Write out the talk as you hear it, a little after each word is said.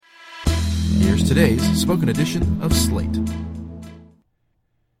here's today's spoken edition of Slate.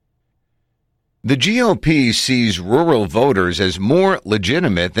 The GOP sees rural voters as more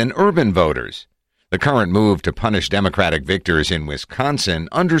legitimate than urban voters. The current move to punish Democratic victors in Wisconsin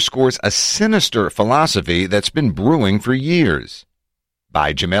underscores a sinister philosophy that's been brewing for years.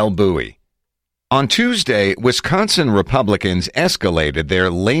 By Jamel Bowie. On Tuesday, Wisconsin Republicans escalated their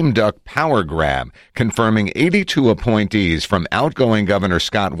lame duck power grab, confirming 82 appointees from outgoing Governor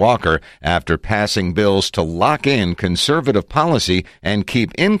Scott Walker after passing bills to lock in conservative policy and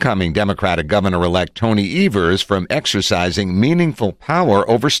keep incoming Democratic Governor-elect Tony Evers from exercising meaningful power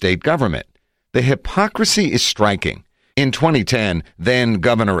over state government. The hypocrisy is striking. In 2010, then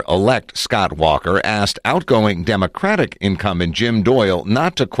Governor-elect Scott Walker asked outgoing Democratic incumbent Jim Doyle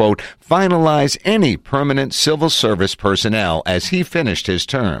not to, quote, finalize any permanent civil service personnel as he finished his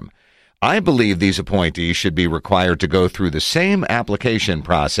term. I believe these appointees should be required to go through the same application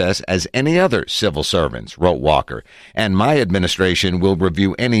process as any other civil servants, wrote Walker, and my administration will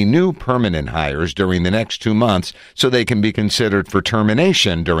review any new permanent hires during the next 2 months so they can be considered for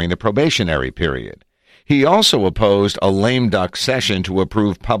termination during the probationary period. He also opposed a lame duck session to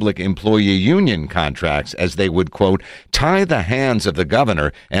approve public employee union contracts as they would, quote, tie the hands of the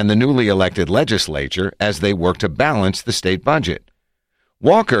governor and the newly elected legislature as they work to balance the state budget.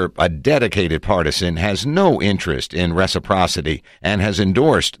 Walker, a dedicated partisan, has no interest in reciprocity and has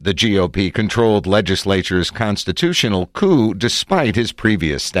endorsed the GOP-controlled legislature's constitutional coup despite his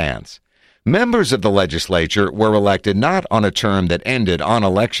previous stance. Members of the legislature were elected not on a term that ended on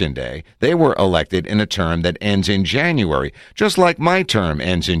Election Day. They were elected in a term that ends in January, just like my term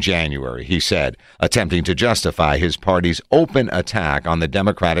ends in January, he said, attempting to justify his party's open attack on the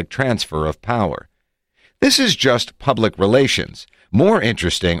Democratic transfer of power. This is just public relations. More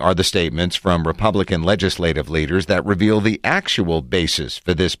interesting are the statements from Republican legislative leaders that reveal the actual basis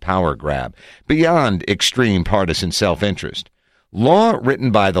for this power grab, beyond extreme partisan self-interest. Law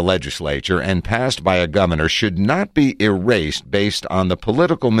written by the legislature and passed by a governor should not be erased based on the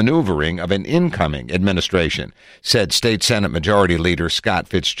political maneuvering of an incoming administration, said State Senate Majority Leader Scott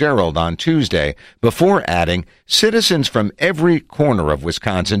Fitzgerald on Tuesday, before adding, citizens from every corner of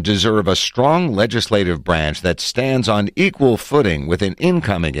Wisconsin deserve a strong legislative branch that stands on equal footing with an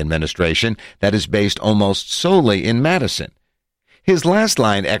incoming administration that is based almost solely in Madison. His last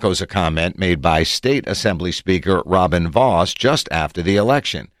line echoes a comment made by State Assembly Speaker Robin Vos just after the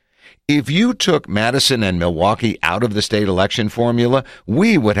election. If you took Madison and Milwaukee out of the state election formula,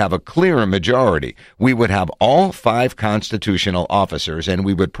 we would have a clearer majority. We would have all 5 constitutional officers, and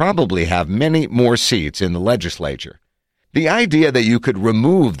we would probably have many more seats in the legislature. The idea that you could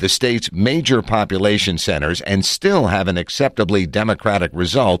remove the state's major population centers and still have an acceptably Democratic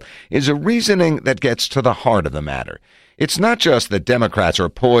result is a reasoning that gets to the heart of the matter. It's not just that Democrats are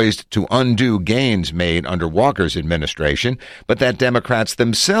poised to undo gains made under Walker's administration, but that Democrats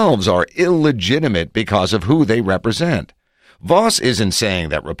themselves are illegitimate because of who they represent. Vos isn't saying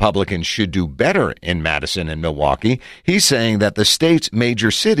that Republicans should do better in Madison and Milwaukee. He's saying that the state's major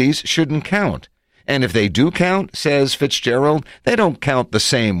cities shouldn't count. And if they do count, says Fitzgerald, they don't count the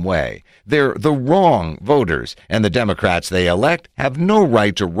same way. They're the wrong voters, and the Democrats they elect have no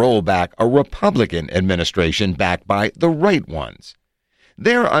right to roll back a Republican administration backed by the right ones.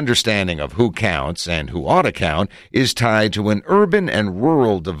 Their understanding of who counts and who ought to count is tied to an urban and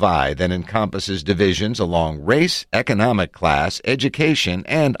rural divide that encompasses divisions along race, economic class, education,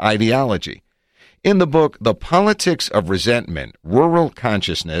 and ideology. In the book, The Politics of Resentment, Rural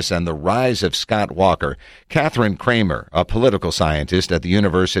Consciousness and the Rise of Scott Walker, Catherine Kramer, a political scientist at the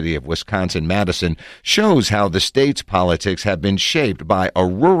University of Wisconsin-Madison, shows how the state's politics have been shaped by a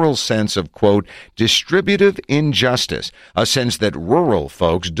rural sense of, quote, distributive injustice, a sense that rural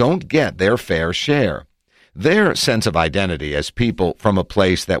folks don't get their fair share. Their sense of identity as people from a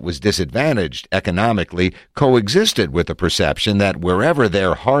place that was disadvantaged economically coexisted with the perception that wherever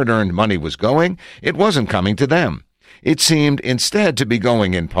their hard-earned money was going, it wasn't coming to them. It seemed instead to be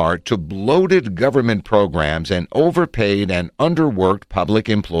going in part to bloated government programs and overpaid and underworked public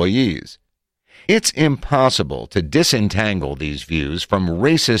employees. It's impossible to disentangle these views from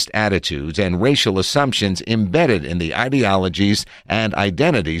racist attitudes and racial assumptions embedded in the ideologies and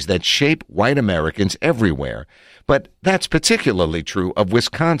identities that shape white Americans everywhere. But that's particularly true of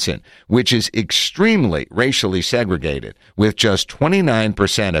Wisconsin, which is extremely racially segregated, with just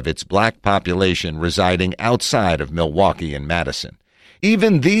 29% of its black population residing outside of Milwaukee and Madison.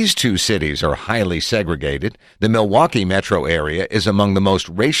 Even these two cities are highly segregated. The Milwaukee metro area is among the most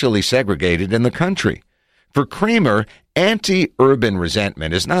racially segregated in the country. For Kramer, anti-urban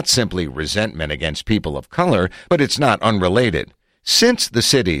resentment is not simply resentment against people of color, but it's not unrelated. Since the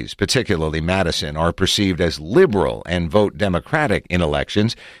cities, particularly Madison, are perceived as liberal and vote Democratic in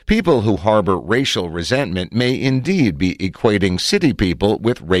elections, people who harbor racial resentment may indeed be equating city people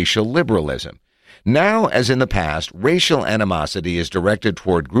with racial liberalism. Now, as in the past, racial animosity is directed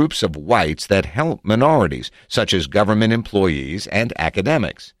toward groups of whites that help minorities, such as government employees and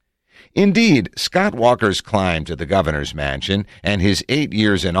academics. Indeed, Scott Walker's climb to the governor's mansion and his 8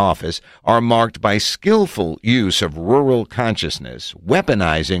 years in office are marked by skillful use of rural consciousness,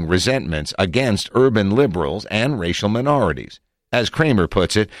 weaponizing resentments against urban liberals and racial minorities. As Kramer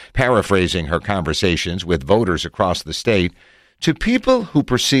puts it, paraphrasing her conversations with voters across the state, to people who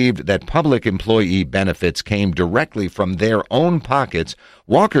perceived that public employee benefits came directly from their own pockets,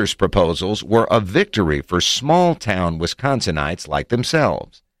 Walker's proposals were a victory for small-town Wisconsinites like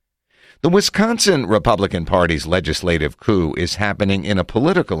themselves. The Wisconsin Republican Party's legislative coup is happening in a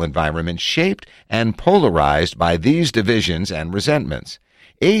political environment shaped and polarized by these divisions and resentments.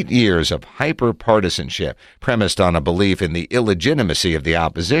 8 years of hyper-partisanship, premised on a belief in the illegitimacy of the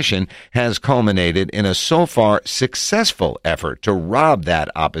opposition, has culminated in a so far successful effort to rob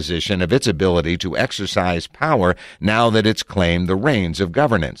that opposition of its ability to exercise power now that it's claimed the reins of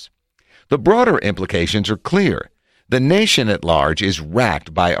governance. The broader implications are clear. The nation at large is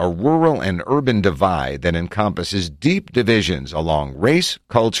racked by a rural and urban divide that encompasses deep divisions along race,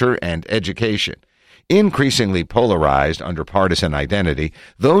 culture, and education. Increasingly polarized under partisan identity,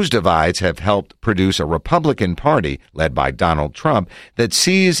 those divides have helped produce a Republican Party, led by Donald Trump, that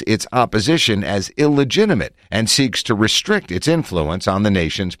sees its opposition as illegitimate and seeks to restrict its influence on the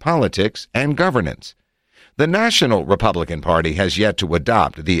nation's politics and governance. The National Republican Party has yet to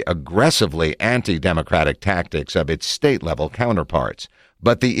adopt the aggressively anti-democratic tactics of its state-level counterparts,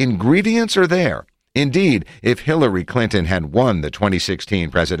 but the ingredients are there. Indeed, if Hillary Clinton had won the 2016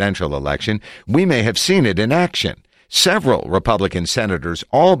 presidential election, we may have seen it in action. Several Republican senators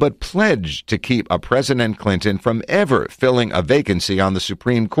all but pledged to keep a President Clinton from ever filling a vacancy on the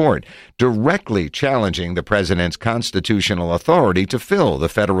Supreme Court, directly challenging the president's constitutional authority to fill the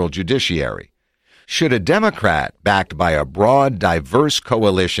federal judiciary. Should a Democrat, backed by a broad, diverse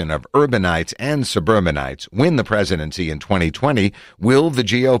coalition of urbanites and suburbanites, win the presidency in 2020, will the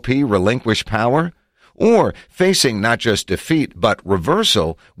GOP relinquish power? Or, facing not just defeat but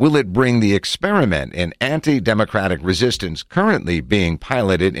reversal, will it bring the experiment in anti-democratic resistance currently being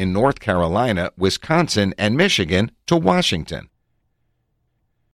piloted in North Carolina, Wisconsin, and Michigan to Washington?